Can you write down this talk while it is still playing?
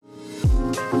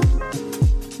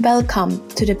Welcome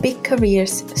to the Big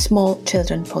Careers, Small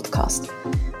Children podcast.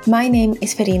 My name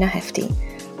is Verena Hefti.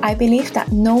 I believe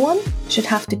that no one should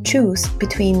have to choose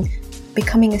between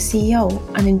becoming a CEO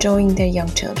and enjoying their young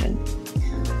children.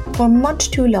 For much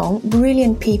too long,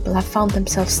 brilliant people have found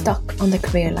themselves stuck on the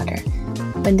career ladder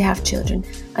when they have children,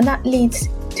 and that leads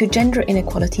to gender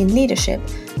inequality in leadership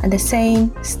and the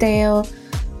same stale,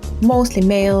 mostly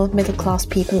male, middle-class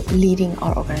people leading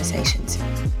our organizations.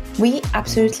 We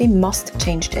absolutely must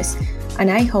change this, and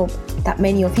I hope that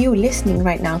many of you listening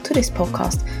right now to this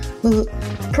podcast will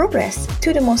progress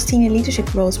to the most senior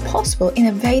leadership roles possible in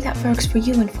a way that works for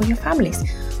you and for your families,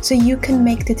 so you can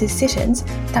make the decisions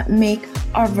that make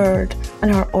our world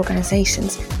and our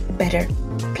organizations better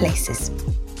places.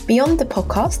 Beyond the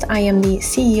podcast, I am the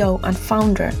CEO and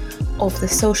founder of the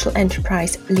social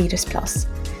enterprise Leaders Plus,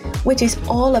 which is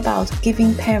all about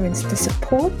giving parents the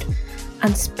support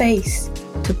and space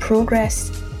to progress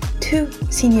to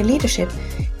senior leadership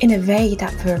in a way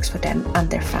that works for them and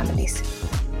their families.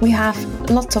 We have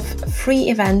lots of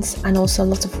free events and also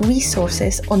lots of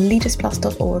resources on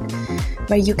leadersplus.org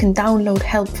where you can download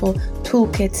helpful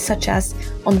toolkits such as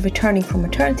on returning from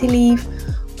maternity leave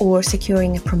or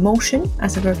securing a promotion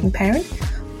as a working parent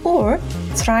or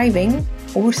thriving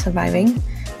or surviving,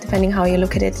 depending how you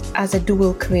look at it, as a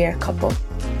dual career couple.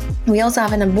 We also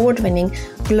have an award-winning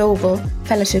global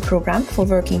fellowship program for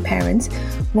working parents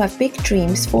who have big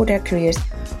dreams for their careers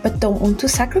but don't want to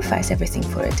sacrifice everything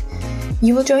for it.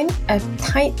 You will join a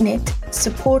tight-knit,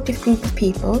 supportive group of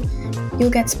people.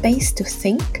 You'll get space to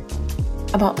think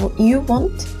about what you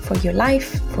want for your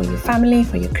life, for your family,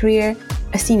 for your career,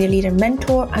 a senior leader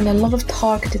mentor, and a lot of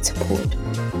targeted support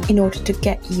in order to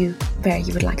get you where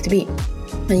you would like to be.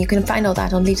 And you can find all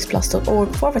that on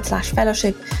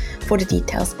leadersplus.org/fellowship for the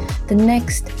details. The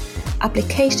next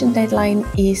application deadline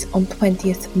is on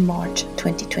 20th March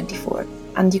 2024.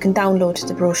 And you can download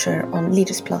the brochure on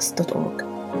leadersplus.org.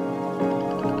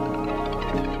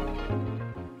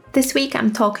 This week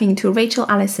I'm talking to Rachel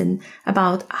Allison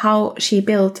about how she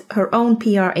built her own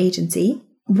PR agency,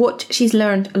 what she's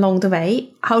learned along the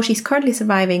way, how she's currently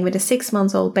surviving with a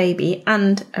 6-month-old baby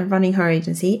and running her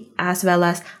agency, as well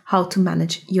as how to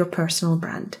manage your personal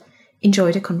brand.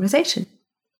 Enjoy the conversation.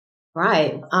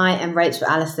 Right. I am Rachel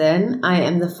Allison. I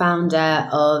am the founder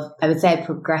of, I would say, a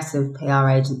progressive PR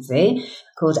agency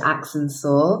called Allison.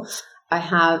 I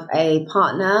have a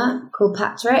partner called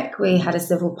Patrick. We had a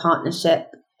civil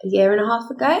partnership a year and a half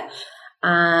ago,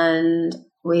 and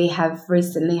we have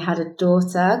recently had a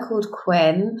daughter called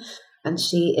Quinn, and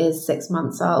she is 6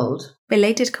 months old.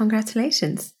 Belated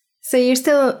congratulations. So you're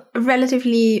still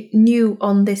relatively new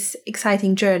on this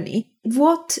exciting journey.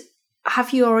 What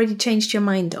have you already changed your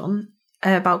mind on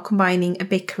about combining a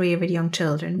big career with young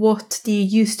children? What do you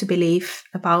used to believe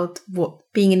about what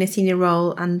being in a senior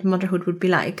role and motherhood would be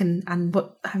like, and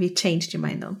what have you changed your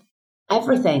mind on?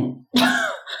 Everything.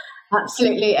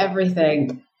 Absolutely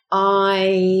everything.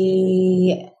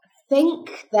 I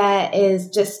think there is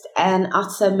just an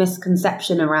utter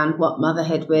misconception around what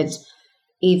motherhood would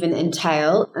even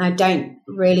entail. And I don't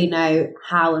really know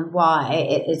how and why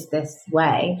it is this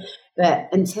way. But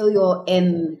until you're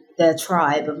in the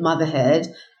tribe of motherhood,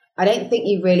 I don't think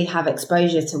you really have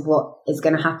exposure to what is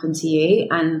going to happen to you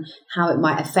and how it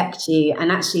might affect you,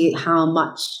 and actually how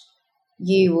much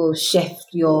you will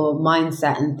shift your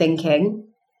mindset and thinking.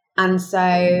 And so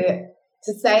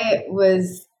to say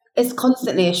it's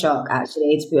constantly a shock,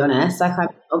 actually, to be honest. Like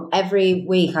every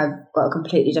week I've got a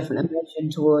completely different emotion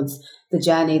towards the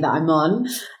journey that I'm on.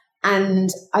 And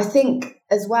I think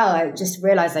as well, I just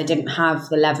realized I didn't have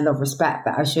the level of respect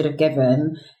that I should have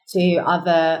given to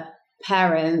other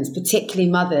parents, particularly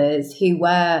mothers who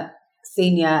were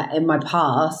senior in my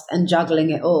past and juggling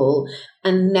it all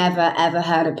and never, ever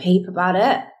heard a peep about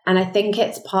it. And I think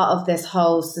it's part of this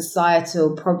whole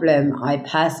societal problem, I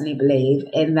personally believe,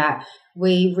 in that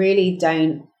we really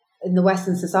don't, in the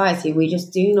Western society, we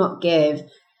just do not give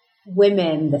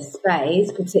women the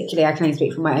space, particularly, I can only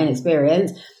speak from my own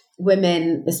experience,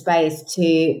 women the space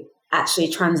to actually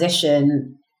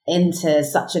transition into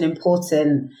such an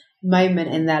important moment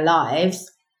in their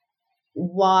lives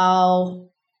while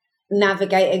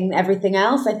navigating everything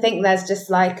else. I think there's just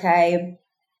like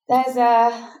there's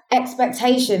a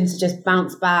expectation to just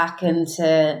bounce back and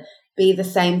to be the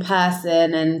same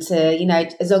person and to, you know,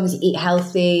 as long as you eat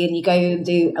healthy and you go and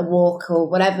do a walk or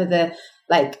whatever the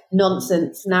like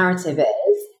nonsense narrative is.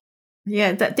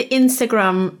 Yeah, the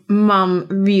Instagram mom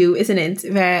view, isn't it?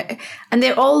 And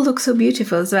they all look so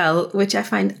beautiful as well, which I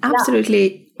find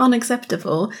absolutely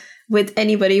unacceptable with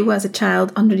anybody who has a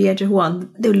child under the age of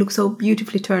 1. They look so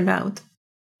beautifully turned out.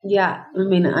 Yeah, I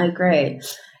mean, I agree.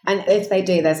 And if they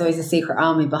do, there's always a secret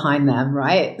army behind them,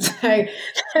 right? So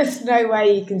there's no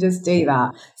way you can just do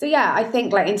that. So yeah, I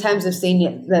think like in terms of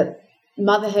the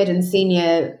motherhood and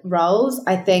senior roles,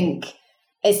 I think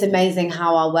it's amazing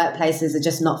how our workplaces are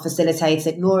just not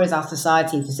facilitated, nor is our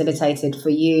society facilitated for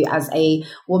you as a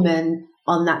woman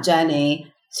on that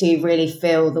journey to really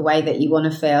feel the way that you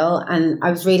want to feel. And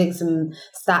I was reading some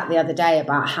stat the other day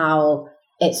about how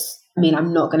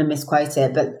I'm not going to misquote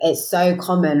it, but it's so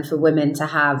common for women to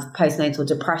have postnatal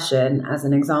depression, as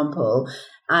an example.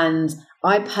 And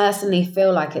I personally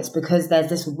feel like it's because there's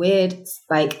this weird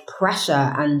like pressure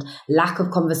and lack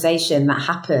of conversation that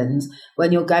happens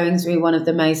when you're going through one of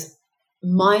the most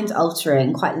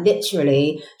mind-altering, quite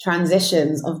literally,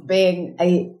 transitions of being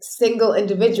a single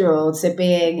individual to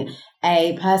being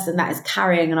a person that is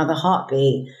carrying another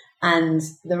heartbeat and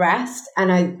the rest.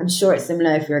 And I'm sure it's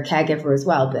similar if you're a caregiver as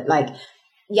well. But like,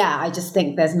 yeah, I just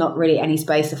think there's not really any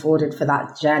space afforded for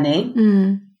that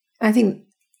journey. I think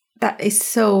that is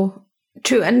so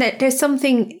true. And there's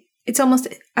something, it's almost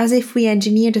as if we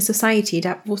engineered a society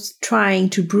that was trying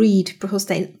to breed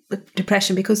postnatal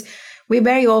depression, because we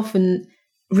very often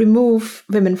remove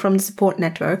women from the support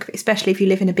network, especially if you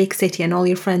live in a big city and all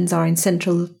your friends are in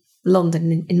central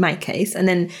London, in my case, and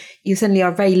then you suddenly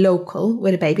are very local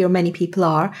with a baby, or many people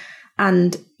are,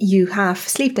 and you have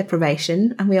sleep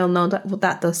deprivation, and we all know that what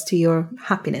that does to your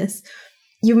happiness.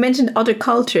 You mentioned other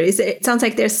cultures. It sounds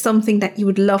like there's something that you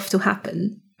would love to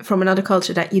happen from another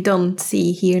culture that you don't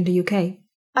see here in the UK.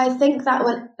 I think that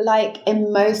when, like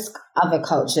in most other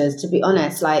cultures, to be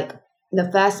honest, like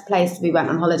the first place we went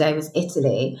on holiday was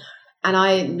Italy. And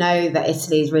I know that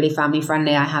Italy is really family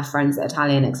friendly. I have friends that are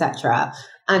Italian, etc.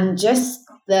 And just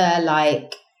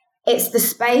it's the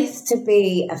space to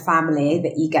be a family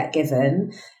that you get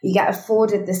given. You get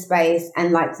afforded the space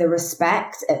and like the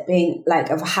respect at being like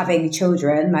of having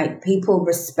children. Like people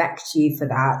respect you for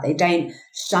that. They don't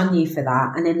shun you for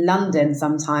that. And in London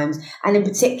sometimes, and in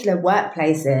particular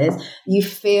workplaces, you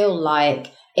feel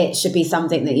like it should be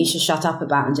something that you should shut up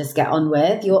about and just get on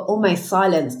with. You're almost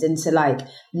silenced into like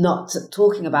not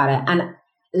talking about it. And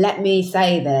let me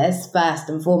say this first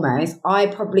and foremost, I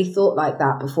probably thought like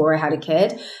that before I had a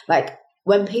kid. Like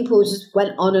when people just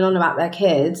went on and on about their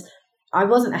kids, I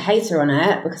wasn't a hater on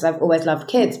it because I've always loved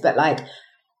kids, but like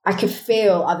I could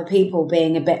feel other people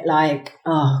being a bit like,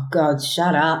 oh God,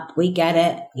 shut up. We get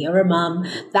it. You're a mum.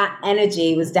 That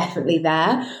energy was definitely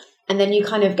there. And then you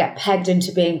kind of get pegged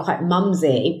into being quite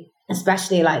mumsy,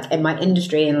 especially like in my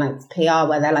industry and like PR,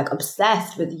 where they're like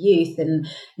obsessed with youth and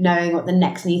knowing what the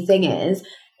next new thing is.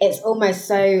 It's almost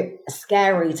so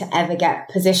scary to ever get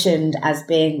positioned as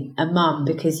being a mum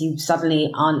because you suddenly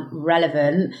aren't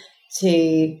relevant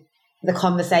to the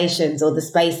conversations or the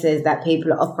spaces that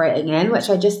people are operating in, which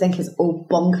I just think is all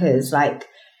bonkers. Like,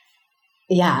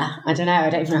 yeah, I don't know. I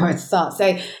don't even know where to start.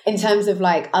 So in terms of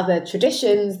like other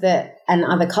traditions and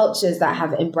other cultures that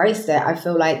have embraced it, I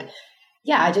feel like,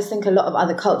 yeah, I just think a lot of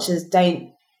other cultures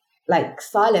don't like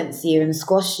silence you and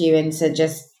squash you into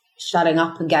just shutting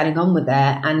up and getting on with it.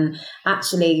 And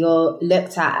actually you're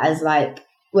looked at as like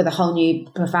with a whole new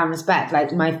profound respect.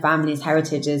 Like my family's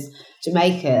heritage is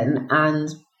Jamaican, and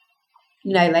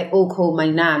you know, they all call my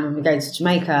nan when we go to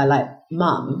Jamaica like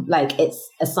mum. Like it's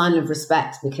a sign of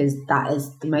respect because that is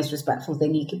the most respectful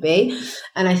thing you could be.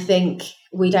 And I think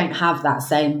we don't have that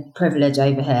same privilege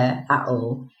over here at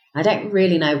all. I don't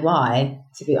really know why,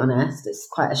 to be honest. It's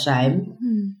quite a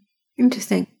shame.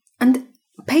 Interesting. And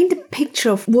paint a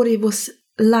picture of what it was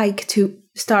like to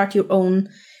start your own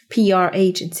PR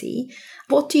agency.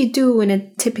 What do you do in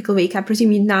a typical week? I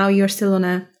presume now you're still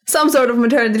on some sort of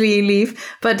maternity leave,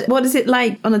 but what is it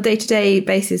like on a day-to-day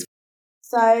basis?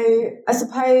 So I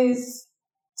suppose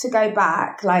to go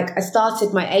back, like I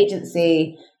started my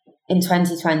agency in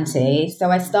 2020. So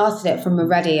I started it from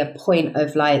already a point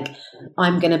of like,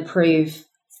 I'm going to prove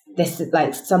this,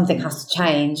 like something has to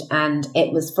change. And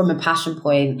it was from a passion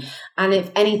point. And if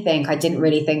anything, I didn't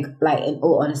really think, like in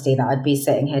all honesty, that I'd be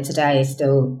sitting here today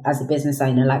still as a business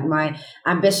owner. Like my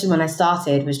ambition when I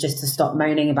started was just to stop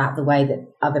moaning about the way that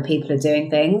other people are doing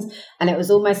things. And it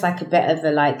was almost like a bit of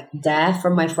a like dare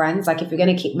from my friends. Like if you're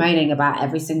going to keep moaning about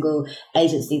every single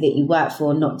agency that you work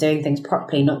for, not doing things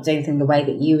properly, not doing things the way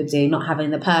that you would do, not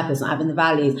having the purpose, not having the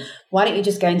values, why don't you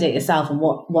just go and do it yourself? And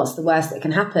what's the worst that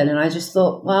can happen? And I just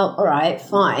thought, well, all right,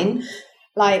 fine.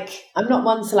 Like, I'm not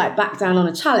one to like back down on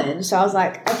a challenge. So I was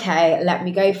like, okay, let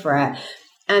me go for it.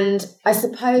 And I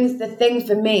suppose the thing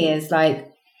for me is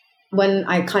like, when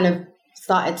I kind of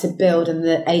started to build and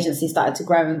the agency started to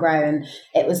grow, and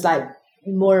it was like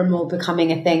more and more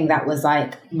becoming a thing that was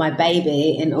like my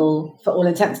baby for all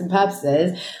intents and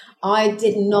purposes, I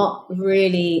did not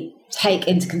really take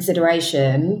into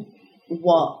consideration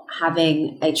what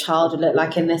having a child would look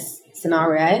like in this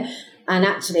scenario. And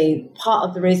actually, part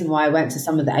of the reason why I went to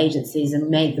some of the agencies and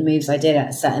made the moves I did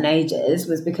at certain ages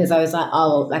was because I was like,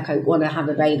 oh, like I want to have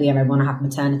a baby and I want to have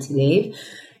maternity leave.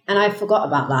 And I forgot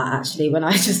about that actually when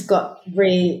I just got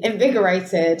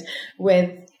reinvigorated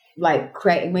with like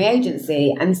creating my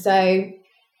agency. And so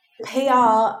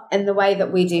PR and the way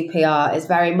that we do PR is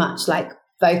very much like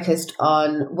focused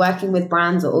on working with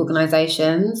brands or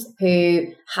organizations who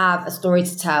have a story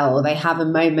to tell, or they have a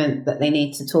moment that they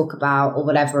need to talk about, or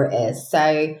whatever it is.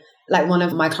 So like one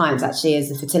of my clients actually is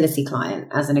a fertility client,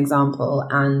 as an example.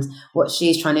 And what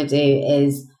she's trying to do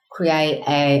is create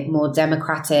a more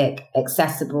democratic,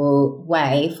 accessible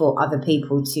way for other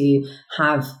people to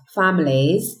have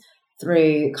families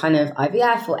through kind of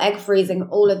IVF or egg freezing,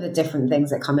 all of the different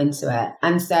things that come into it.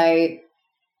 And so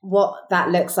what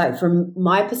that looks like from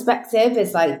my perspective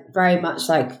is like very much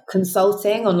like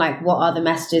consulting on like what are the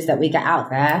messages that we get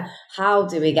out there, how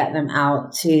do we get them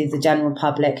out to the general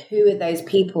public, who are those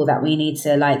people that we need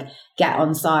to like get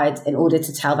on side in order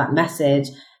to tell that message,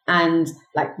 and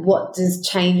like what does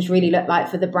change really look like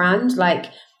for the brand.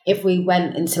 Like if we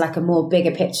went into like a more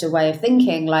bigger picture way of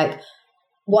thinking, like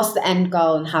what's the end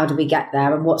goal and how do we get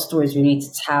there, and what stories we need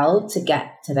to tell to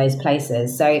get to those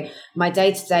places. So my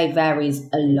day-to-day varies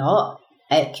a lot.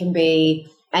 It can be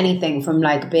anything from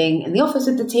like being in the office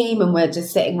with the team and we're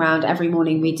just sitting around every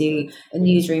morning. We do a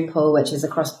newsroom pull, which is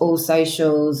across all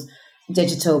socials,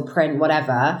 digital, print,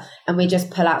 whatever. And we just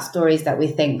pull out stories that we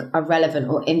think are relevant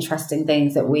or interesting,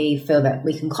 things that we feel that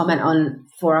we can comment on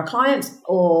for our clients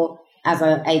or as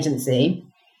an agency.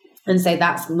 And so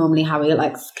that's normally how we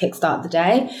like kickstart the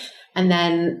day. And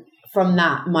then from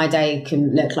that, my day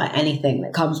can look like anything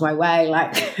that comes my way.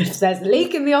 Like if there's a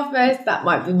leak in the office, that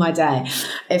might be my day.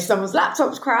 If someone's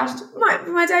laptop's crashed, it might be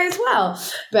my day as well.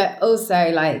 But also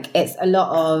like it's a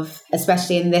lot of,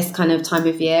 especially in this kind of time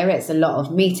of year, it's a lot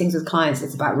of meetings with clients.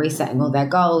 It's about resetting all their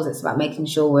goals. It's about making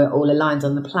sure we're all aligned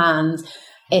on the plans.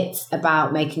 It's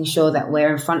about making sure that we're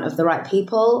in front of the right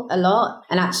people a lot.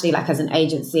 And actually, like as an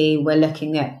agency, we're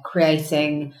looking at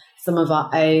creating some of our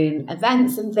own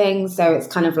events and things. So it's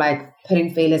kind of like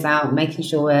putting feelers out, making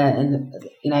sure we're in,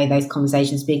 those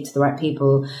conversations, speak to the right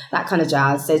people, that kind of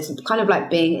jazz. So it's kind of like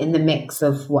being in the mix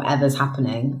of whatever's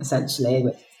happening, essentially,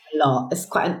 which is a lot. It's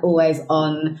quite an always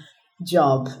on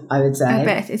job, I would say. I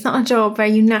bet. It's not a job where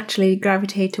you naturally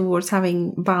gravitate towards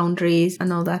having boundaries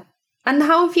and all that. And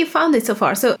how have you found it so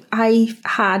far? So I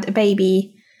had a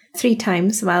baby 3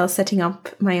 times while setting up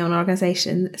my own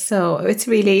organization. So it's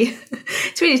really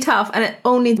tough. And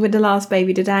only with the last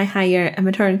baby did I hire a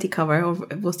maternity cover, or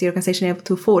was the organization able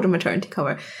to afford a maternity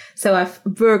cover. So I've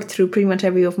worked through pretty much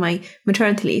every of my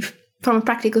maternity leave. From a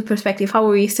practical perspective, how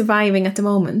are you surviving at the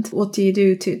moment? What do you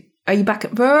do are you back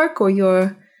at work or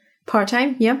you're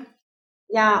part-time? Yeah.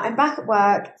 Yeah, I'm back at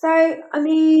work. So, I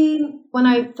mean, when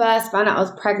I first found out I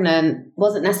was pregnant,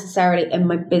 wasn't necessarily in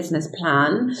my business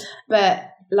plan, but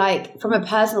like from a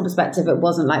personal perspective, it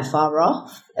wasn't like far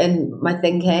off in my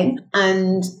thinking.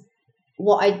 And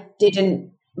what I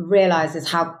didn't realize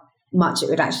is how much it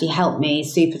would actually help me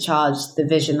supercharge the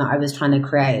vision that I was trying to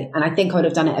create. And I think I would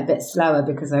have done it a bit slower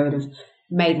because I would have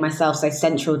made myself so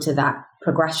central to that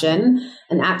progression.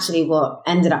 And actually what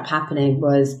ended up happening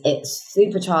was it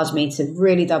supercharged me to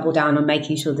really double down on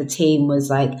making sure the team was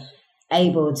like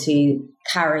able to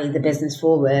carry the business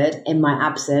forward in my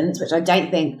absence, which I don't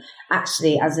think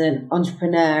actually as an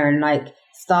entrepreneur and like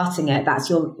starting it, that's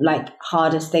your like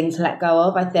hardest thing to let go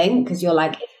of, I think, because you're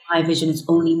like, it's my vision, it's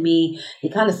only me.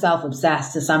 You're kind of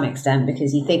self-obsessed to some extent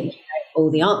because you think you know all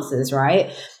the answers,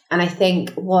 right? And I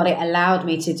think what it allowed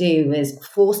me to do was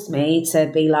force me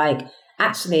to be like,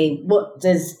 actually, what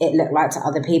does it look like to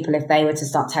other people if they were to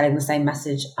start telling the same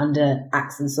message under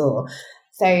Axe and Saw?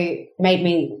 So it made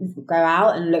me go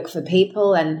out and look for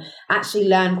people and actually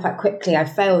learn quite quickly. I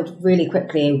failed really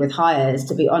quickly with hires,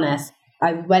 to be honest.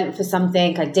 I went for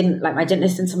something, I didn't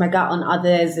listen to my gut on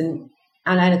others, and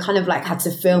I kind of like had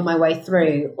to feel my way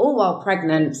through, all while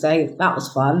pregnant. So that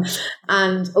was fun.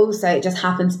 And also it just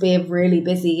happened to be a really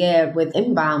busy year with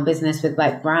inbound business with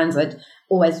like brands I'd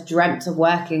always dreamt of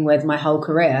working with my whole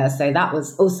career. So that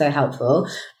was also helpful.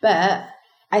 But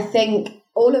I think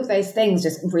all of those things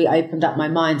just reopened up my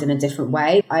mind in a different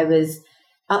way. I was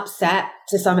upset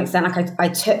to some extent. Like I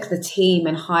took the team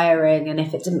and hiring, and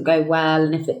if it didn't go well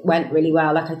and if it went really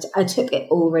well, like I took it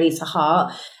all really to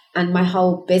heart. And my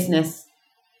whole business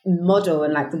model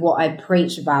and like what I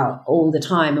preach about all the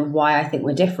time and why I think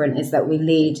we're different is that we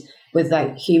lead with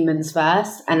like humans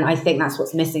first. And I think that's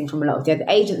what's missing from a lot of the other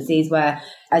agencies where,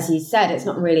 as you said, it's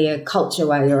not really a culture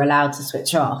where you're allowed to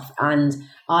switch off. And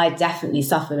I definitely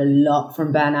suffered a lot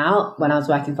from burnout when I was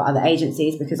working for other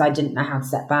agencies because I didn't know how to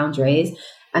set boundaries.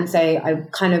 And so I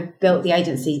kind of built the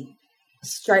agency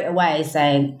straight away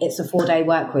saying it's a 4-day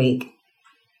work week.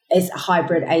 It's a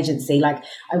hybrid agency. Like,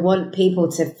 I want people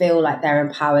to feel like they're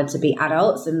empowered to be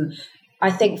adults. And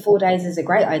I think 4 days is a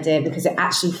great idea because it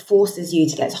actually forces you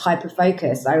to get hyper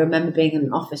focused. I remember being in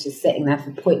an office just sitting there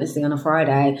for pointlessly on a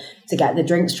Friday to get the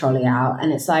drinks trolley out.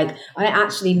 And it's like, I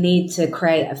actually need to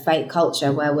create a fake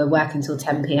culture where we're working till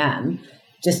 10 p.m.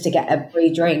 just to get a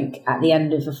free drink at the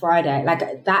end of a Friday.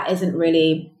 Like, that isn't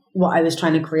really what I was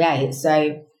trying to create. So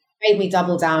it made me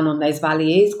double down on those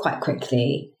values quite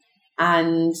quickly.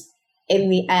 And in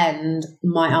the end,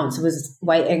 my answer was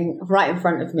waiting right in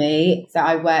front of me. So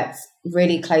I worked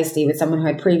really closely with someone who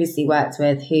I previously worked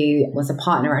with, who was a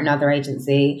partner at another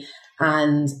agency.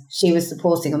 And she was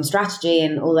supporting on strategy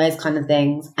and all those kind of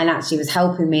things. And actually was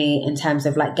helping me in terms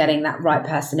of like getting that right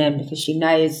person in because she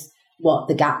knows what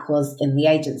the gap was in the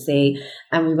agency.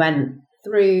 And we went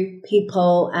through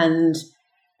people and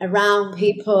around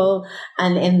people.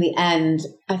 And in the end,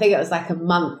 I think it was like a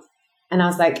month. And I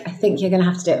was like, I think you're going to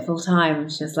have to do it full time.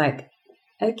 She was like,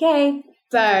 okay.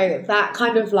 So that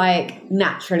kind of like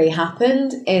naturally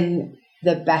happened in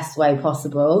the best way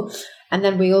possible. And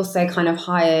then we also kind of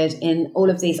hired in all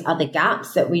of these other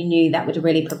gaps that we knew that would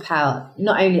really propel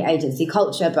not only agency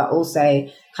culture, but also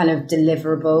kind of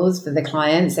deliverables for the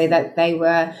client so that they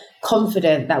were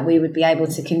confident that we would be able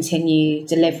to continue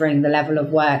delivering the level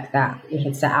of work that we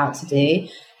had set out to do.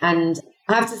 And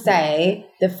I have to say,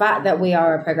 the fact that we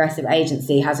are a progressive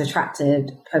agency has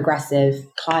attracted progressive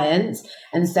clients.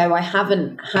 And so I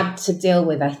haven't had to deal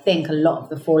with, I think, a lot of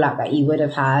the fallout that you would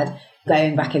have had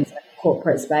going back into the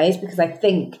corporate space, because I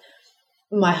think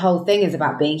my whole thing is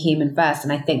about being human first.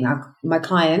 And I think that my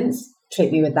clients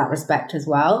treat me with that respect as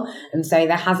well. And so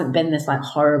there hasn't been this like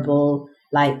horrible,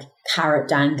 like carrot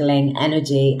dangling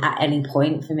energy at any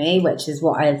point for me, which is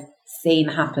what I've seen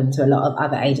happen to a lot of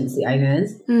other agency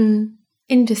owners.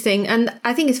 Interesting. And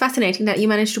I think it's fascinating that you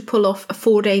managed to pull off a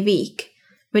 4-day week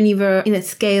when you were in a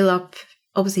scale up,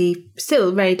 obviously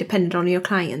still very dependent on your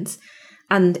clients.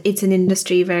 And it's an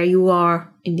industry where you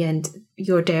are, in the end,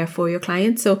 you're there for your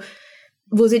clients. So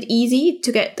was it easy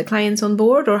to get the clients on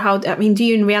board, or how, I mean, do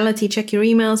you in reality check your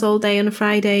emails all day on a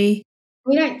Friday?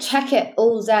 We don't check it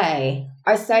all day.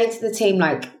 I say to the team,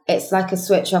 like, it's like a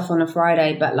switch off on a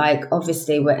Friday, but like,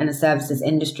 obviously we're in a services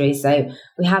industry. So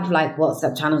we have like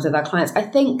WhatsApp channels with our clients. I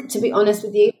think, to be honest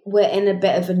with you, we're in a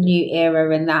bit of a new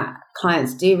era in that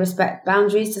clients do respect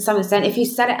boundaries to some extent. If you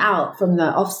set it out from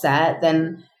the offset,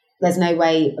 then there's no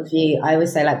way of you, I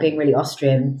always say, like, being really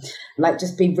Austrian, like,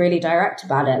 just be really direct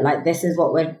about it. Like, this is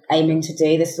what we're aiming to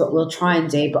do. This is what we'll try and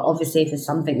do. But obviously, if there's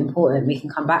something important, we can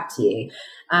come back to you.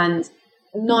 And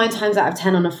 9 times out of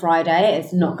 10 on a Friday,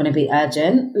 it's not going to be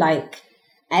urgent. Like,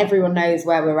 everyone knows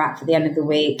where we're at for the end of the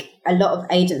week. A lot of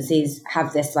agencies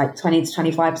have this like 20 to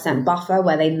 25% buffer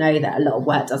where they know that a lot of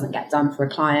work doesn't get done for a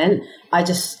client. I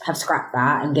just have scrapped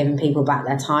that and given people back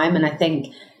their time. And I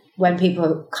think when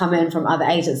people come in from other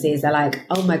agencies, they're like,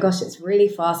 oh my gosh, it's really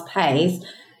fast paced,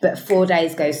 but 4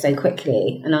 days goes so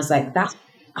quickly. And I was like, that's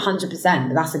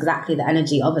 100%. That's exactly the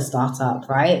energy of a startup,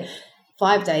 right?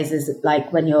 5 days is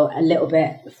like when you're a little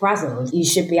bit frazzled. You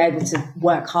should be able to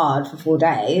work hard for 4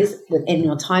 days within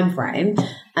your time frame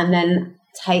and then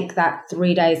take that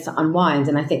 3 days to unwind.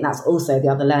 And I think that's also the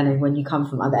other learning when you come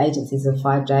from other agencies of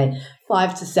 5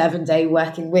 to 7 day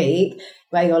working week,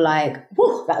 where you're like,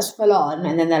 whoa, that's full on.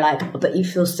 And then they're like, but you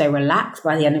feel so relaxed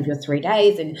by the end of your 3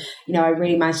 days. And, you know, I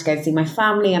really managed to go and see my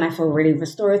family and I feel really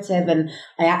restorative. And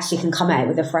I actually can come at it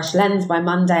with a fresh lens by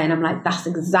Monday. And I'm like, that's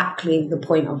exactly the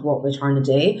point of what we're trying to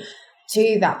do.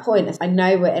 To that point, I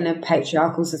know we're in a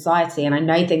patriarchal society and I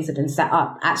know things have been set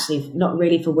up actually not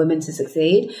really for women to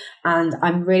succeed. And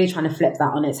I'm really trying to flip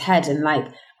that on its head. And like,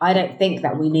 I don't think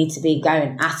that we need to be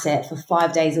going at it for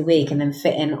 5 days a week and then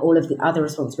fit in all of the other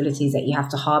responsibilities that you have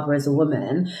to harbour as a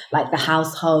woman, like the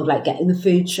household, like getting the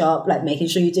food shop, like making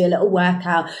sure you do a little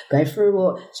workout, go for a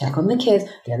walk, check on the kids,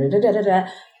 da da da da da da.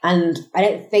 And I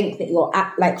don't think that you're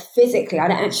like physically, I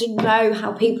don't actually know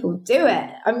how people do it.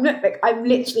 I'm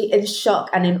literally in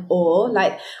shock and in awe.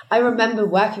 Like, I remember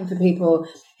working for people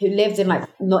who lived in like,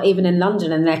 not even in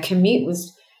London, and their commute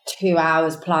was 2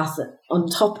 hours plus on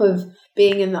top of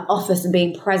being in the office and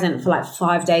being present for like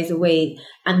 5 days a week.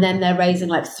 And then they're raising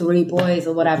like 3 boys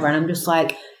or whatever. And I'm just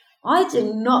like, I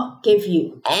did not give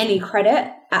you any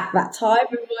credit at that time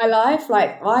in my life.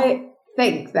 Like,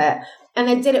 think that, and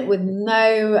they did it with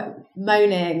no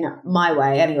moaning my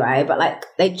way anyway, but like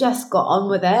they just got on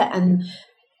with it and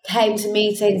came to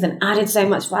meetings and added so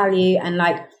much value and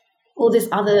like all this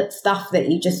other stuff that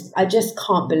I just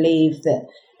can't believe that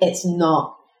it's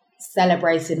not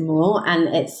celebrated more and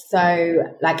it's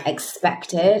so like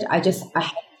expected. I hate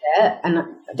it, and I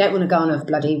don't want to go on a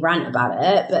bloody rant about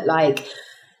it, but like,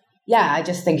 yeah, I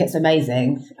just think it's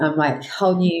amazing. I'm like,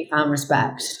 whole new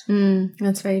respect.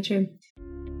 That's very true.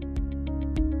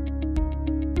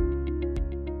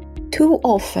 Too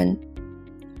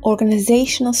often,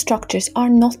 organizational structures are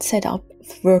not set up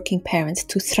for working parents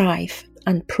to thrive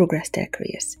and progress their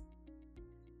careers.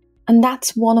 And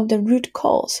that's one of the root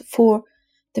cause for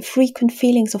the frequent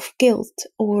feelings of guilt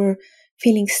or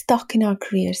feeling stuck in our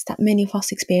careers that many of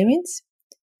us experience.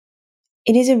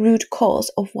 It is a root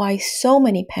cause of why so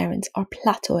many parents are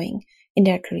plateauing in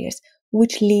their careers,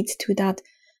 which leads to that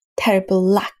terrible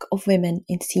lack of women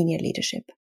in senior leadership.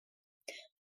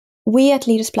 We at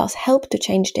Leaders Plus help to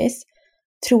change this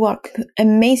through our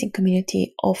amazing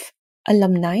community of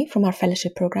alumni from our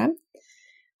fellowship program,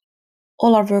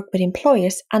 all our work with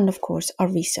employers, and of course our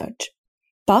research.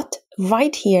 But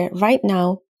right here, right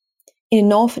now, in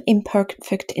an often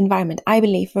imperfect environment, I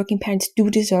believe working parents do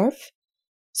deserve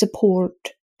support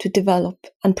to develop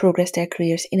and progress their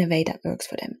careers in a way that works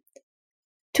for them.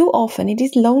 Too often it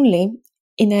is lonely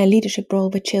in a leadership role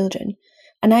with children,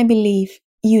 and I believe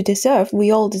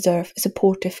we all deserve a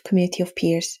supportive community of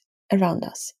peers around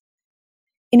us.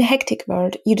 In a hectic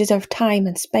world, you deserve time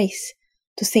and space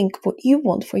to think what you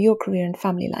want for your career and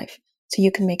family life so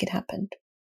you can make it happen.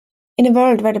 In a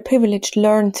world where the privileged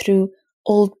learn through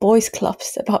old boys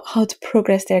clubs about how to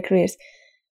progress their careers,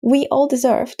 we all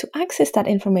deserve to access that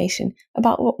information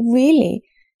about what really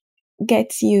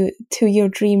gets you to your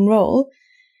dream role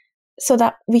so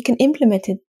that we can implement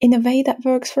it in a way that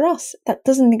works for us, that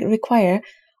doesn't require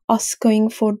us going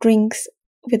for drinks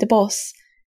with the boss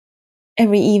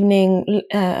every evening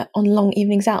on long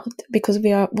evenings out because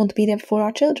we want to be there for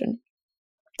our children.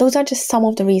 Those are just some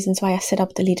of the reasons why I set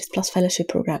up the Leaders Plus Fellowship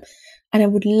Program, and I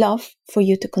would love for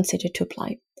you to consider to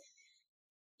apply.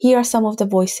 Here are some of the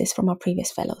voices from our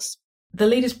previous fellows. The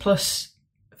Leaders Plus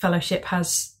Fellowship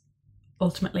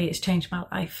it's changed my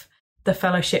life. The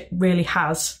fellowship really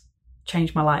has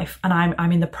changed my life, and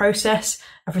I'm in the process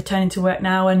of returning to work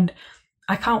now, and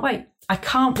I can't wait. I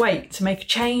can't wait to make a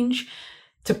change,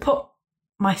 to put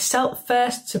myself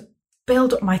first, to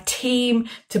build up my team,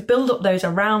 to build up those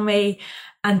around me,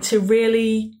 and to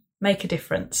really make a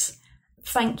difference.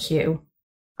 Thank you.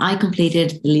 I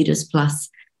completed the Leaders Plus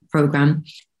program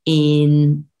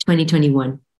in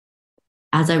 2021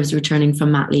 as I was returning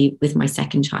from mat leave with my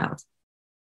second child.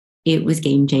 It was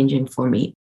game-changing for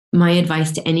me. My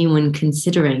advice to anyone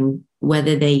considering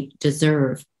whether they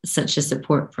deserve such a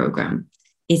support program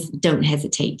is don't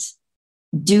hesitate.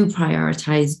 Do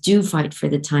prioritize, do fight for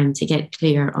the time to get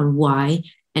clear on why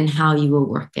and how you will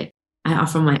work it. I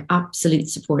offer my absolute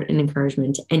support and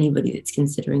encouragement to anybody that's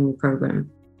considering the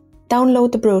program.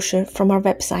 Download the brochure from our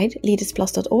website,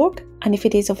 leadersplus.org, and if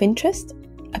it is of interest,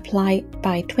 apply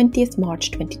by 20th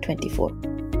March 2024.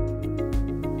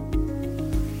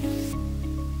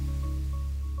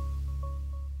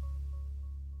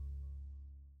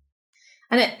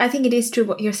 And I think it is true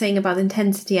what you're saying about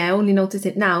intensity. I only noticed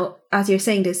it now as you're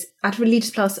saying this. At Leaders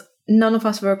Plus, none of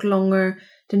us work longer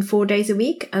than 4 days a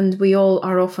week, and we all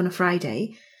are off on a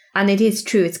Friday. And it is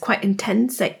true, it's quite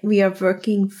intense. Like, we are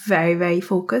working very, very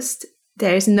focused.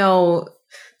 There's no,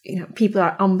 people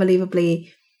are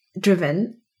unbelievably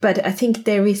driven. But I think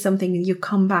there is something, you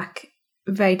come back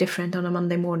very different on a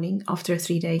Monday morning after a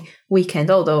 3-day weekend.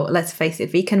 Although, let's face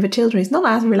it, weekend with children is not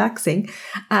as relaxing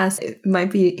as it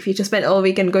might be if you just spent all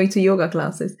weekend going to yoga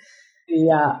classes.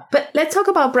 Yeah. But let's talk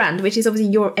about brand, which is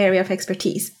obviously your area of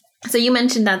expertise. So you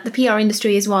mentioned that the PR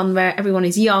industry is one where everyone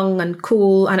is young and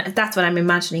cool, and that's what I'm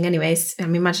imagining anyways.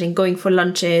 I'm imagining going for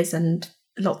lunches and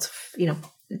lots of,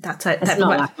 that type it's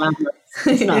not like glamorous.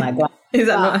 It's not like glamorous. Is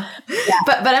that not? Yeah.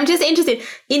 But I'm just interested,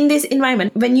 in this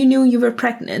environment, when you knew you were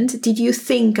pregnant, did you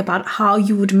think about how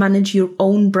you would manage your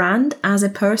own brand as a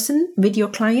person with your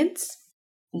clients?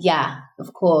 Yeah,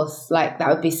 of course. Like, that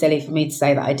would be silly for me to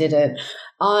say that I didn't.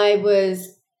 I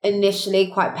was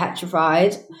initially quite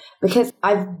petrified because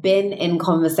I've been in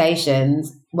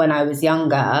conversations when I was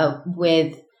younger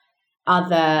with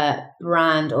other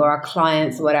brand or our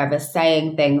clients or whatever,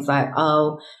 saying things like,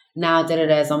 oh, now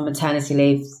da-da-da's on maternity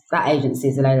leave, that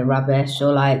agency's a load of rubbish,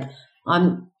 or like,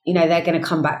 they're going to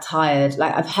come back tired.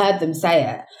 Like, I've heard them say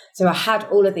it. So I had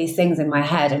all of these things in my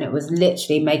head, and it was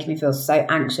literally making me feel so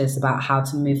anxious about how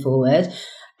to move forward.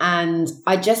 And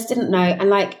I just didn't know. And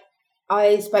like,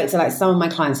 I spoke to like some of my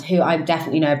clients who I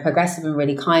definitely know are progressive and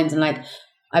really kind, and like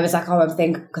I was like, I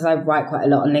think, because I write quite a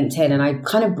lot on LinkedIn and I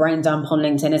kind of brain dump on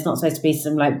LinkedIn. It's not supposed to be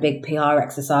some like big PR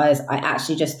exercise. I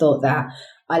actually just thought that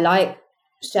I like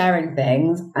sharing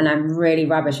things and I'm really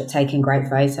rubbish at taking great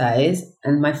photos,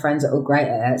 and my friends are all great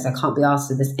at it, so I can't be asked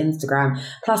with this Instagram.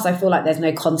 Plus I feel like there's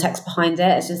no context behind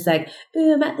it. It's just like,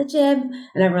 ooh, I'm at the gym,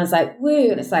 and everyone's like,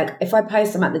 woo. And it's like, if I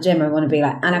post I'm at the gym, I want to be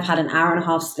like, and I've had an hour and a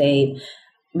half sleep.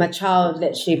 My child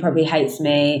literally probably hates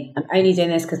me. I'm only doing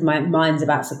this because my mind's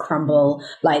about to crumble.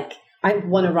 Like, I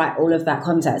want to write all of that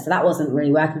content. So that wasn't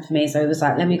really working for me. So it was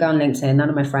like, let me go on LinkedIn. None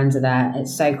of my friends are there.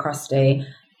 It's so crusty.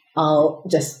 I'll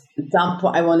just dump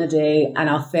what I want to do and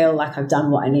I'll feel like I've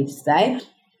done what I need to say.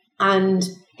 And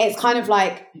it's kind of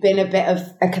like been a bit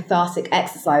of a cathartic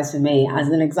exercise for me as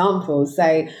an example.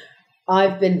 So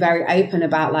I've been very open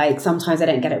about like, sometimes I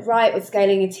don't get it right with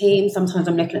scaling a team. Sometimes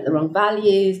I'm looking at the wrong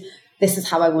values. This is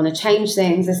how I want to change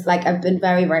things. It's like, I've been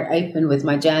very, very open with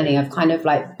my journey. I've kind of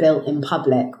like built in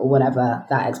public, or whatever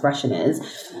that expression is.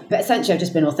 But essentially I've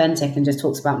just been authentic and just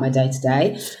talked about my day to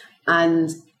day. And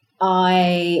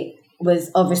I was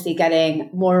obviously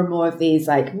getting more and more of these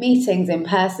like meetings in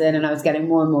person, and I was getting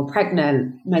more and more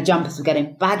pregnant. My jumpers were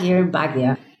getting baggier and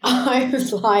baggier. I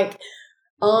was like,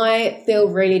 I feel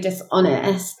really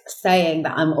dishonest saying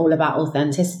that I'm all about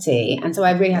authenticity. And so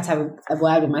I really had to have a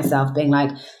word with myself, being like,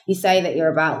 you say that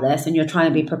you're about this and you're trying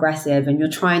to be progressive and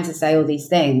you're trying to say all these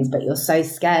things, but you're so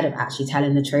scared of actually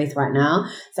telling the truth right now.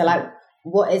 So like,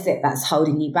 what is it that's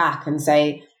holding you back? And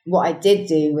so what I did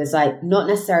do was like, not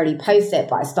necessarily post it,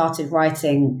 but I started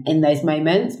writing in those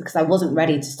moments because I wasn't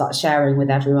ready to start sharing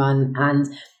with everyone. And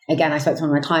again, I spoke to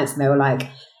one of my clients and they were like,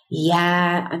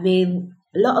 yeah, I mean,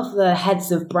 a lot of the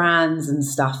heads of brands and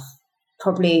stuff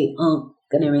probably aren't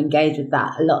going to engage with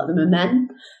that. A lot of them are men.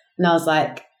 And I was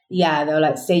like, yeah. They were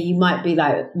like, so you might be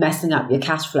like messing up your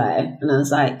cash flow. And I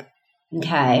was like,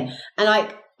 okay. And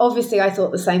like, obviously I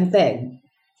thought the same thing.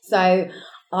 So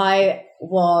I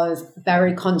was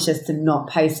very conscious to not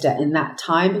post it in that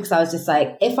time, because I was just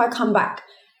like, if I come back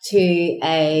to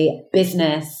a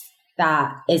business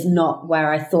that is not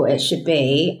where I thought it should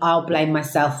be, I'll blame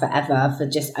myself forever for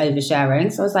just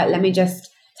oversharing. So I was like, let me just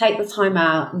take the time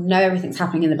out, know everything's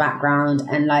happening in the background,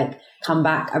 and like come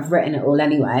back. I've written it all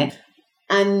anyway.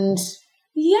 And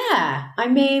yeah, I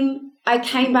mean, I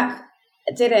came back,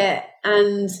 did it,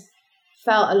 and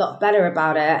felt a lot better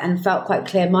about it and felt quite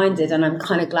clear-minded. And I'm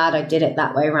kind of glad I did it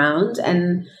that way around.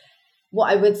 And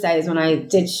what I would say is when I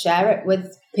did share it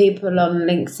with people on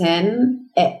LinkedIn,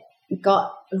 it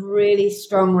got really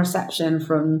strong reception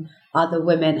from other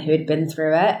women who had been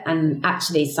through it, and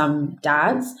actually some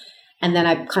dads. And then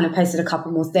I kind of posted a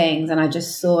couple more things, and I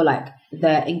just saw like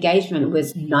the engagement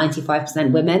was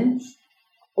 95% women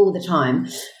all the time.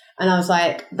 And I was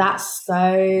like, that's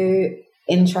so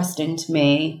interesting to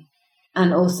me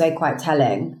and also quite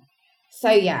telling. So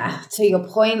yeah, to your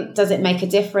point, does it make a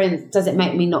difference? Does it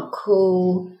make me not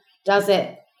cool? Does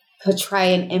it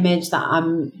portray an image that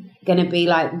I'm going to be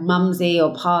like mumsy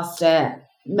or past it?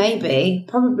 Maybe,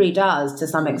 probably does to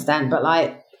some extent, but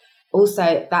like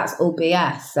also that's all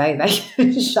BS, so they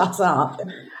can shut up.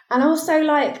 And also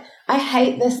like, I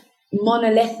hate this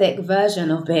monolithic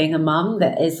version of being a mum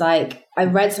that is like, I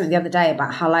read something the other day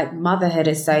about how like motherhood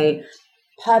is so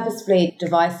purposefully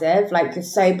divisive, like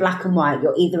it's so black and white.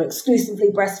 You're either exclusively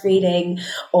breastfeeding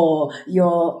or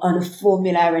you're on a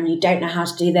formula and you don't know how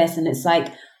to do this, and it's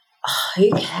like, oh,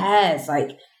 who cares?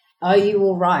 Like, are you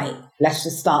all right? Let's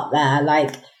just start there.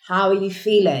 Like, how are you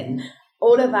feeling?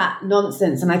 All of that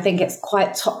nonsense. And I think it's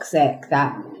quite toxic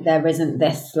that there isn't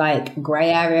this like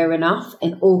grey area enough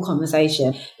in all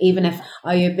conversation. Even if,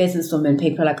 are you a businesswoman?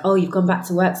 People are like, oh, you've gone back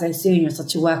to work so soon. You're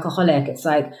such a workaholic. It's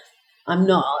like, I'm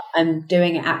not. I'm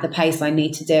doing it at the pace I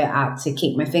need to do it at to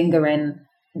keep my finger in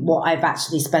what I've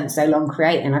actually spent so long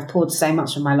creating. I've poured so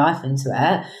much of my life into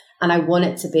it. And I want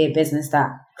it to be a business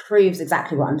that proves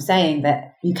exactly what I'm saying,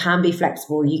 that you can be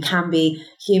flexible, you can be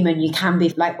human, you can be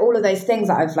like all of those things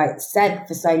that I've like said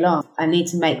for so long. I need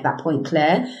to make that point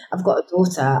clear. I've got a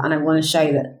daughter and I want to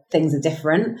show that things are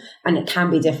different, and it can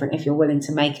be different if you're willing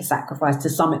to make a sacrifice to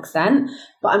some extent.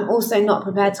 But I'm also not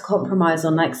prepared to compromise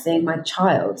on like seeing my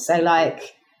child. So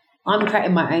like, I'm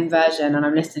creating my own version and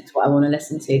I'm listening to what I want to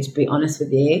listen to be honest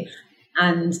with you.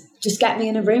 And just get me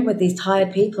in a room with these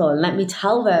tired people and let me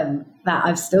tell them that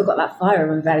I've still got that fire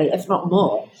in my belly, if not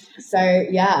more. So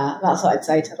yeah, that's what I'd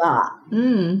say to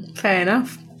that. Fair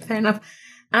enough. Fair enough.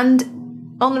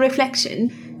 And on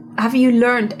reflection, have you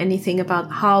learned anything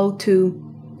about how to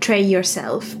portray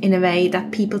yourself in a way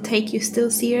that people take you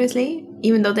still seriously,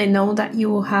 even though they know that you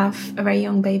will have a very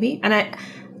young baby? And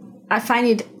I find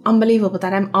it unbelievable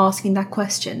that I'm asking that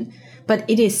question, but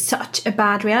it is such a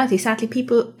bad reality. Sadly,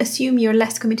 people assume you're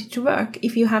less committed to work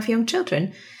if you have young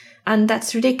children, and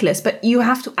that's ridiculous. But you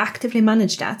have to actively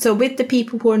manage that. So with the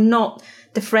people who are not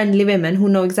the friendly women who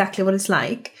know exactly what it's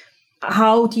like,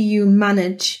 how do you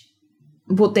manage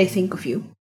what they think of you?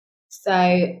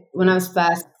 So when I was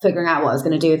first figuring out what I was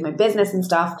going to do with my business and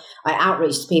stuff, I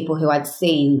outreached to people who I'd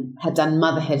seen had done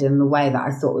motherhood in the way that I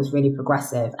thought was really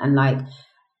progressive and like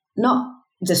not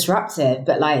disruptive,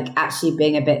 but like actually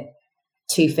being a bit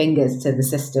two fingers to the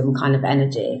system kind of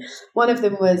energy. One of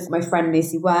them was my friend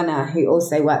Lucy Werner, who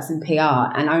also works in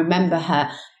PR. And I remember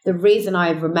her. The reason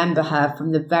I remember her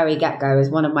from the very get-go is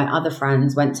one of my other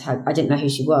friends went to her, I didn't know who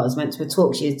she was, went to a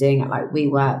talk she was doing at like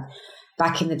WeWork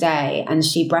back in the day, and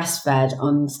she breastfed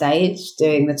on stage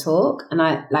doing the talk. And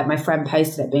I, like, my friend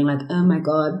posted it being like, oh my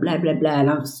God, blah, blah, blah.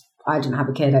 And I didn't have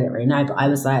a kid, I didn't really know, but I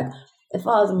was like, if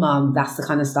I was a mum, that's the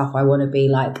kind of stuff I want to be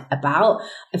like about.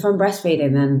 If I'm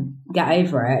breastfeeding, then get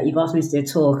over it. You've asked me to do a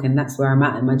talk and that's where I'm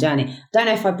at in my journey. Don't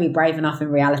know if I'd be brave enough in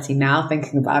reality now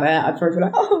thinking about it. I'd probably be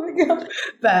like, oh my God.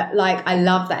 But like, I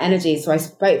love that energy. So I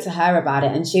spoke to her about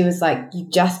it and she was like, you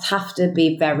just have to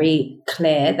be very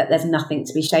clear that there's nothing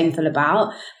to be shameful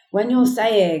about. When you're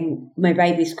saying my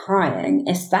baby's crying,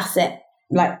 that's it.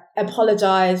 Like,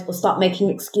 apologize or start making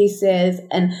excuses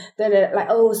and they're like,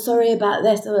 oh, sorry about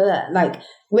this, or that. Like,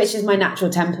 which is my natural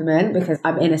temperament because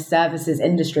I'm in a services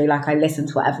industry. Like, I listen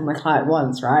to whatever my client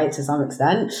wants, right, to some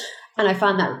extent. And I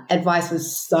found that advice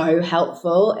was so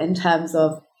helpful in terms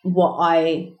of what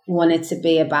I wanted to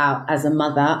be about as a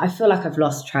mother. I feel like I've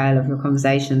lost trail of your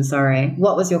conversation. Sorry.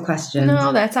 What was your question?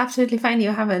 No, that's absolutely fine.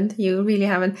 You really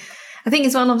haven't. I think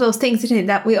it's one of those things, isn't it,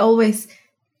 that we always,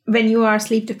 when you are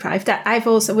sleep deprived, that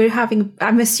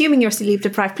I'm assuming you're sleep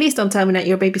deprived. Please don't tell me that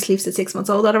your baby sleeps at 6 months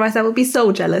old. Otherwise I will be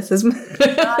so jealous.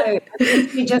 No,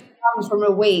 we just come from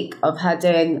a week of her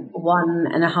doing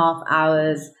 1.5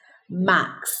 hours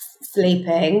max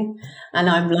sleeping. And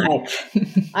I'm like,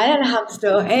 I don't know how I'm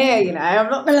still here, you know, I'm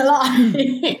not going to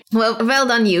lie. Well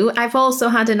done you. I've also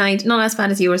had a night, not as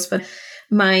bad as yours, but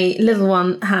my little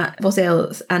one was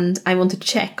ill and I wanted to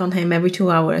check on him every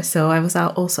 2 hours. So I was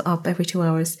also up every 2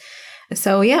 hours.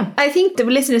 So yeah, I think the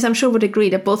listeners, I'm sure, would agree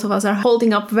that both of us are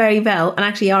holding up very well and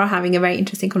actually are having a very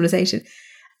interesting conversation.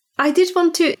 I did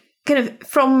want to kind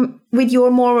of, with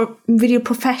your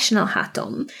professional hat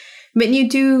on, when you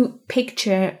do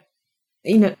picture,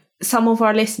 you know, some of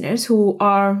our listeners who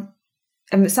are,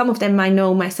 some of them I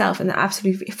know myself, and they're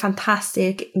absolutely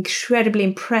fantastic, incredibly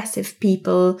impressive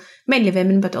people, mainly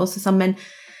women, but also some men,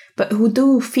 but who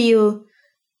do feel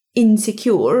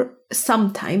insecure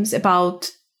sometimes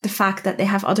about the fact that they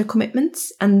have other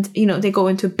commitments. And, you know, they go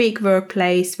into a big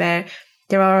workplace where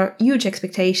there are huge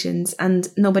expectations and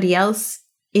nobody else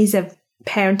is a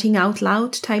parenting out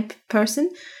loud type person.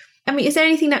 I mean, is there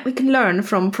anything that we can learn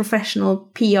from professional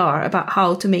PR about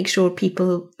how to make sure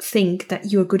people think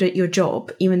that you're good at your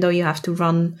job, even though you have to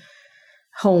run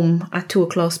home at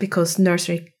 2:00 because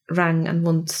nursery rang and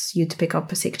wants you to pick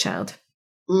up a sick child?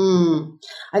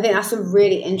 I think that's a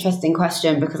really interesting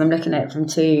question because I'm looking at it from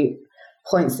 2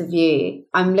 points of view.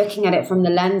 I'm looking at it from the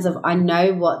lens of, I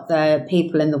know what the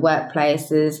people in the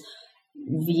workplace's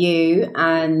view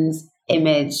and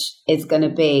image is going to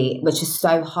be, which is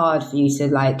so hard for you to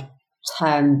like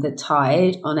turn the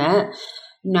tide on it.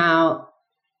 Now,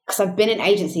 because I've been in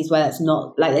agencies where it's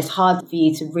not like, it's hard for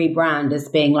you to rebrand as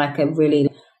being like a really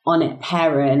on it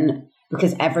parent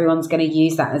because everyone's going to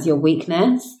use that as your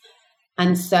weakness.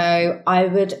 And so I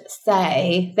would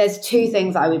say there's 2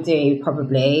 things I would do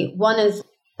probably. One is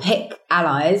pick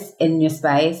allies in your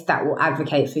space that will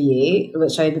advocate for you,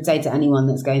 which I would say to anyone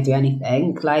that's going to do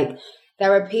anything. Like,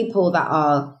 there are people that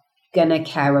are going to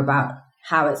care about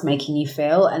how it's making you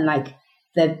feel and like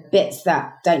the bits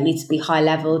that don't need to be high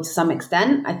level to some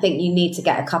extent. I think you need to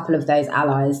get a couple of those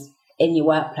allies in your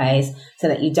workplace so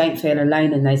that you don't feel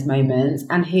alone in those moments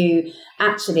and who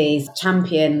actually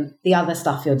champion the other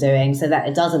stuff you're doing so that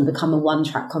it doesn't become a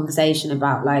one-track conversation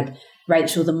about like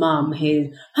Rachel the mum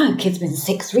who, kid's been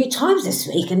sick 3 times this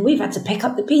week and we've had to pick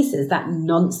up the pieces. That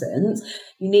nonsense.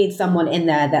 You need someone in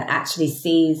there that actually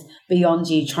sees beyond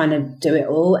you trying to do it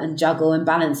all and juggle and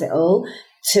balance it all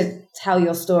to tell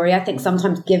your story. I think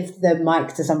sometimes give the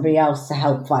mic to somebody else to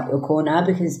help fight your corner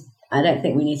because I don't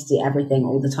think we need to do everything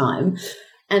all the time.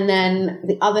 And then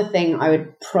the other thing I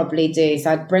would probably do,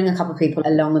 so I'd bring a couple of people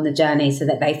along on the journey so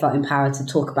that they felt empowered to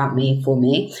talk about me for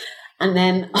me. And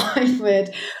then I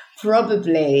would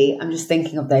probably, I'm just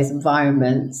thinking of those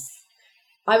environments,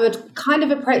 I would kind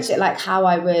of approach it like how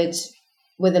I would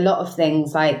with a lot of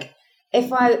things. Like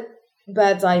if I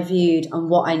bird's eye viewed on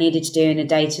what I needed to do in a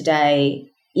day to day.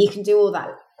 You can do all that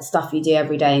stuff you do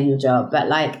every day in your job, but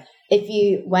like if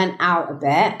you went out a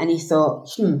bit and you thought,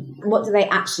 what do they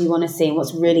actually want to see? And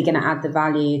what's really going to add the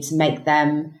value to make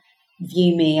them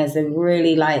view me as a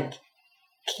really like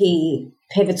key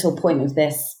pivotal point of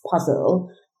this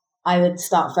puzzle, I would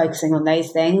start focusing on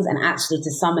those things and actually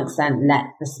to some extent let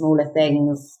the smaller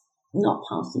things not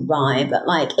pass you by. But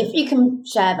like if you can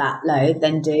share that load,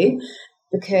 then do,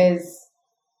 because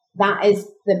that is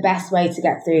the best way to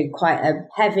get through quite a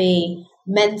heavy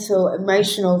mental,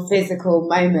 emotional, physical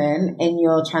moment in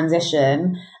your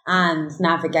transition and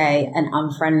navigate an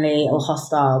unfriendly or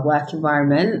hostile work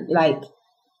environment. Like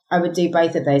I would do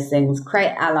both of those things,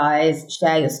 create allies,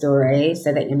 share your story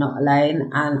so that you're not alone.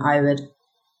 And I would,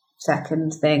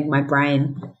 second thing, my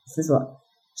brain, this is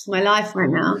my life right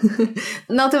now.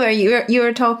 Not to worry, you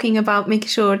were talking about making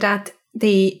sure that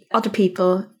the other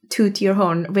people toot your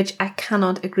horn, which I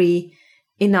cannot agree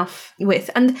enough with.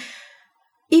 And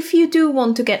if you do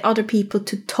want to get other people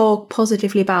to talk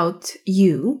positively about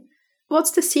you,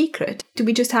 what's the secret? Do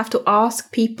we just have to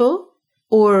ask people?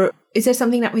 Or is there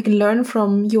something that we can learn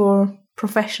from your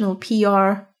professional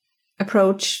PR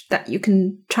approach that you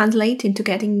can translate into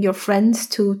getting your friends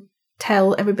to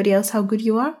tell everybody else how good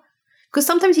you are? Because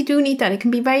sometimes you do need that. It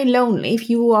can be very lonely if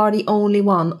you are the only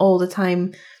one all the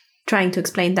time trying to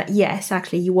explain that, yes,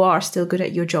 actually, you are still good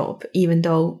at your job, even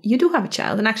though you do have a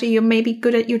child. And actually, you're maybe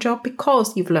good at your job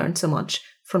because you've learned so much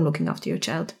from looking after your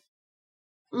child.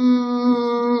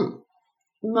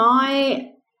 My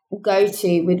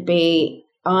go-to would be,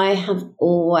 I have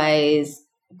always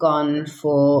gone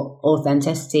for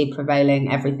authenticity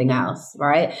prevailing everything else,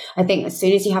 right? I think as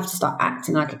soon as you have to start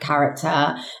acting like a character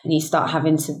and you start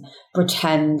having to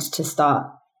pretend to start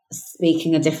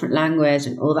speaking a different language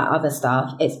and all that other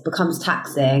stuff, it becomes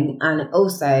taxing. And it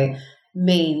also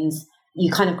means you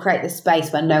kind of create this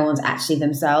space where no one's actually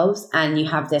themselves and you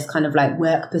have this kind of like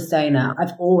work persona.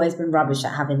 I've always been rubbish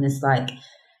at having this like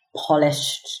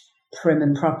polished, prim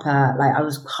and proper, like I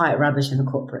was quite rubbish in the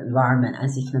corporate environment,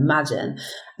 as you can imagine.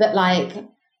 But like,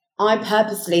 I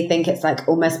purposely think it's like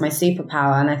almost my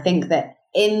superpower. And I think that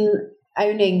in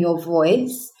owning your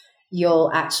voice,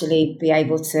 you'll actually be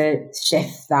able to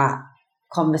shift that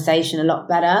conversation a lot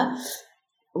better.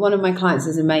 One of my clients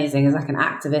is amazing, is like an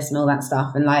activist and all that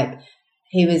stuff. And like,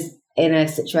 he was in a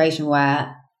situation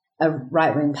where a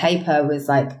right-wing paper was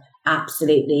like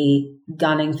absolutely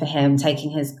gunning for him, taking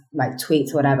his like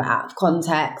tweets or whatever out of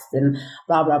context and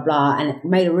blah, blah, blah. And it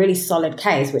made a really solid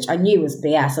case, which I knew was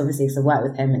BS, obviously, because I worked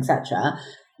with him, etc.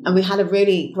 And we had a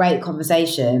really great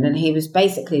conversation. And he was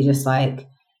basically just like,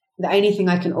 the only thing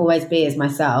I can always be is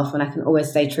myself, and I can always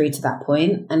stay true to that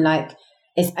point. And like,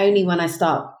 it's only when I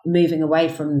start moving away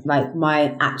from like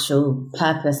my actual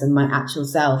purpose and my actual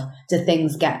self do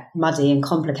things get muddy and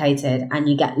complicated, and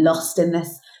you get lost in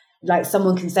this. Like,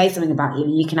 someone can say something about you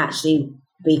and you can actually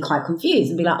be quite confused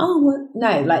and be like, oh, well,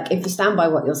 no, like if you stand by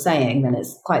what you're saying, then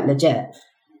it's quite legit.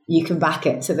 You can back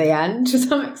it to the end to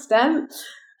some extent.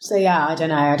 So yeah, I don't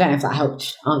know if that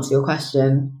helped answer your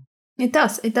question. It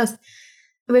does.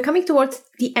 We're coming towards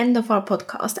the end of our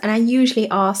podcast, and I usually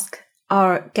ask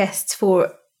our guests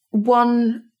for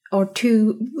one or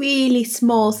two really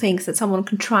small things that someone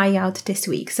can try out this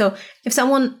week. So if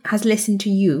someone has listened to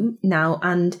you now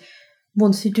and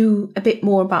wants to do a bit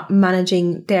more about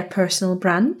managing their personal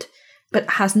brand,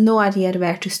 but has no idea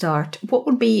where to start, what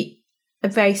would be a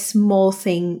very small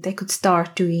thing they could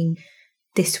start doing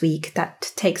this week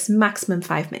that takes maximum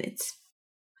 5 minutes?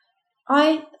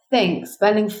 I think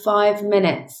spending 5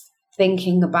 minutes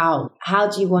thinking about how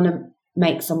do you want to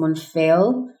make someone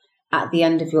feel at the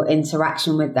end of your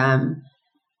interaction with them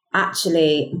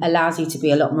actually allows you to be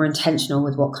a lot more intentional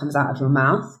with what comes out of your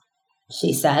mouth.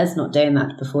 She says, not doing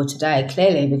that before today,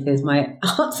 clearly, because my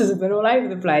answers have been all over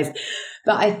the place.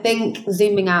 But I think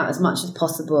zooming out as much as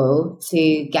possible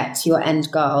to get to your end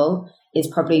goal is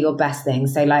probably your best thing.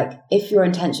 So like, if you're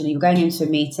intentional, you're going into a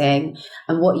meeting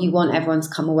and what you want everyone to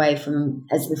come away from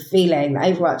as the feeling, the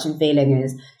overarching feeling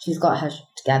is she's got her shit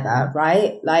together,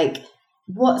 right? Like,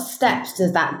 what steps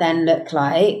does that then look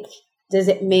like? Does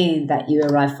it mean that you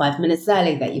arrive 5 minutes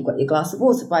early, that you've got your glass of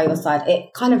water by your side?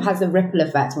 It kind of has a ripple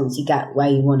effect once you get where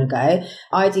you want to go.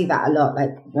 I do that a lot.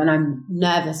 Like when I'm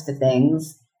nervous for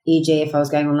things, e.g. if I was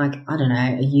going on like, I don't know,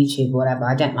 a YouTube or whatever,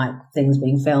 I don't like things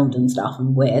being filmed and stuff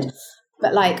and weird.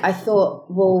 But like, I thought,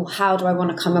 well, how do I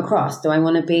want to come across? Do I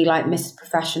want to be like Mrs.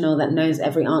 Professional that knows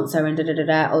every answer and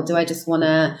da-da-da-da? Or do I just want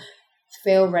to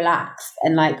feel relaxed?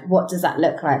 And like, what does that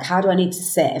look like? How do I need to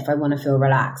sit if I want to feel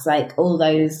relaxed? Like all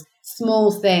those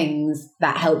small things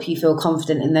that help you feel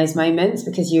confident in those moments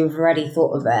because you've already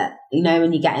thought of it. You know,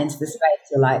 when you get into the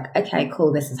space, you're like, okay,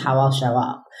 cool, this is how I'll show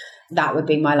up. That would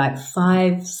be my like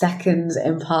 5 seconds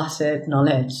imparted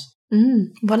knowledge.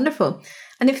 Wonderful.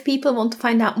 And if people want to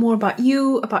find out more about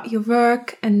you, about your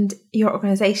work and your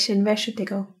organization, where should they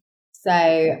go? So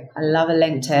I love a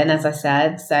LinkedIn, as I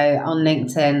said. So on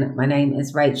LinkedIn, my name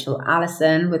is Rachel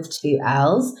Allison with 2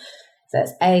 L's. So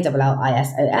it's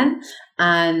Allison.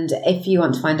 And if you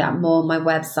want to find out more, my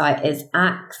website is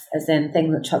axe, as in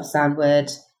thing that chops down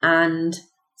wood, and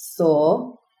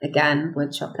saw, again,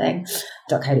 wood chopping,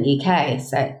 .co.uk.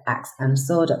 So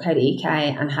axeandsaw.co.uk,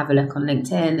 and have a look on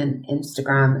LinkedIn and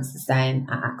Instagram. It's the same,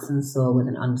 at axe and saw with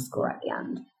an underscore at the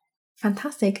end.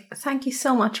 Fantastic. Thank you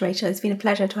so much, Rachel. It's been a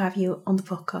pleasure to have you on the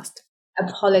podcast.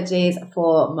 Apologies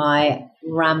for my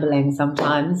rambling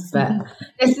sometimes, but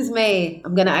this is me.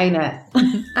 I'm going to own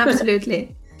it.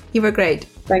 Absolutely. You were great.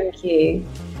 Thank you.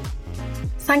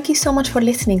 Thank you so much for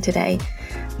listening today.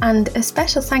 And a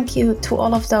special thank you to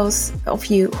all of those of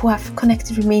you who have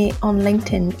connected with me on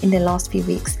LinkedIn in the last few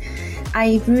weeks.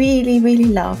 I really, really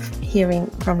love hearing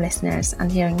from listeners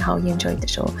and hearing how you enjoyed the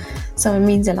show. So it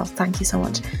means a lot. Thank you so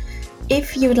much.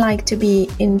 If you would like to be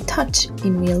in touch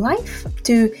in real life,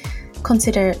 do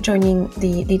consider joining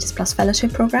the Leaders Plus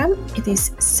Fellowship Program. It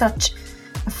is such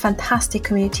a fantastic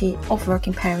community of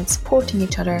working parents supporting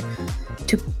each other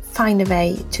to find a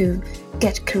way to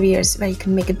get careers where you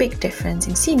can make a big difference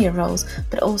in senior roles,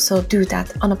 but also do that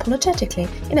unapologetically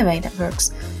in a way that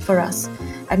works for us.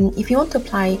 And if you want to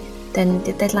apply, then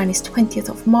the deadline is 20th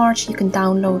of March. You can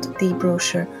download the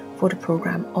brochure for the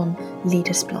program on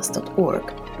leadersplus.org.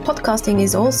 Podcasting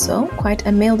is also quite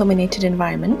a male-dominated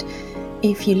environment.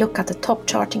 If you look at the top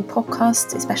charting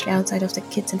podcasts, especially outside of the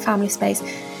kids and family space,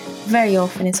 very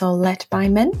often it's all led by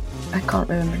men. I can't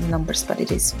remember the numbers, but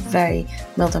it is very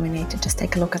male-dominated. Just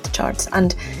take a look at the charts.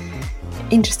 And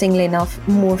interestingly enough,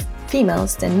 more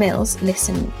females than males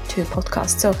listen to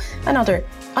podcasts. So another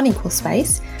unequal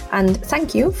space. And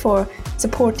thank you for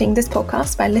supporting this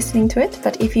podcast by listening to it.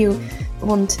 But if you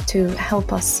want to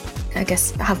help us, I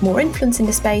guess, have more influence in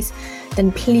the space,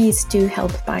 then please do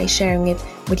help by sharing it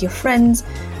with your friends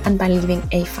and by leaving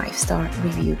a 5-star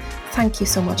review. Thank you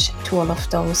so much to all of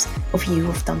those of you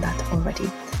who have done that already.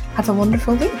 Have a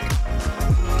wonderful week.